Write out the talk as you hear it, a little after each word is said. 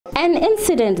An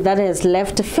incident that has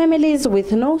left families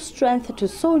with no strength to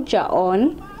soldier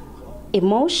on.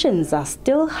 Emotions are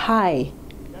still high.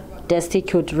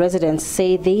 Destitute residents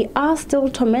say they are still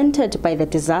tormented by the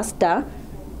disaster.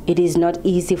 It is not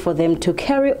easy for them to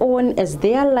carry on as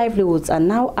their livelihoods are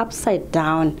now upside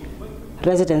down.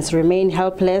 Residents remain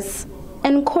helpless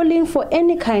and calling for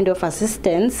any kind of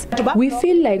assistance. We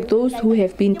feel like those who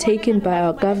have been taken by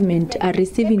our government are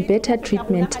receiving better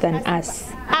treatment than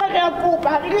us.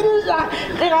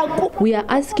 We are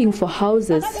asking for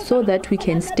houses so that we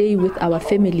can stay with our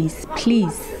families,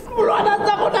 please.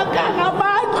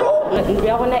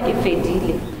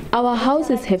 Our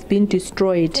houses have been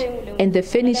destroyed and the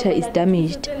furniture is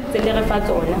damaged.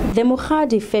 The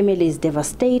Mokhali family is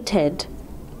devastated.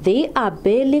 They are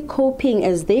barely coping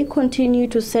as they continue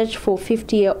to search for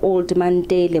 50-year-old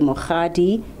Mantele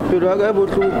Mokhali.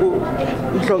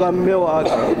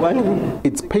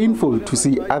 It's painful to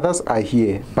see others are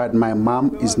here, but my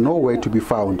mom is nowhere to be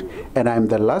found, and I'm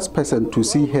the last person to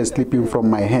see her slipping from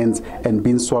my hands and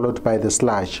being swallowed by the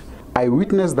slush. I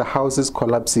witnessed the houses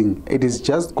collapsing. It is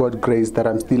just God's grace that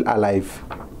I'm still alive,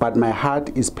 but my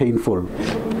heart is painful.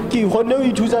 She was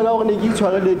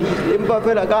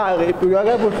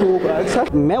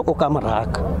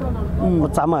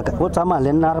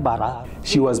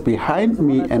behind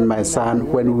me and my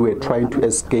son when we were trying to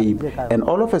escape, and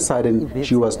all of a sudden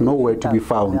she was nowhere to be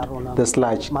found. The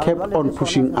sludge kept on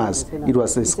pushing us. It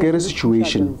was a scary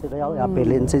situation.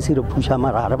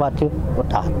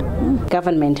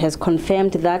 Government has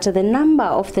confirmed that the number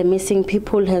of the missing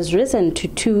people has risen to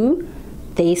 2.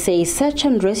 They say search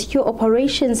and rescue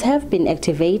operations have been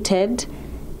activated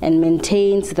and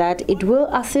maintains that it will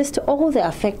assist all the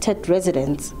affected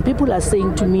residents. People are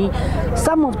saying to me,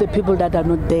 some of the people that are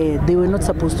not there, they were not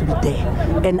supposed to be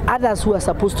there. And others who are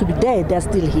supposed to be there, they're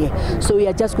still here. So we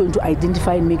are just going to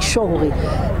identify and make sure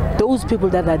those people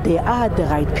that are there are the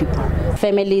right people.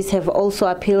 Families have also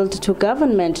appealed to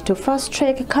government to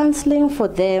fast-track counseling for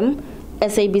them.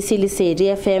 SABC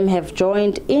Lesedi FM have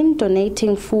joined in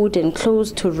donating food and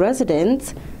clothes to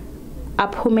residents.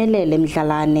 Aphumelele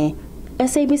Mdlalane,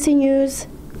 SABC News,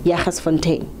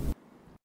 Jagersfontein.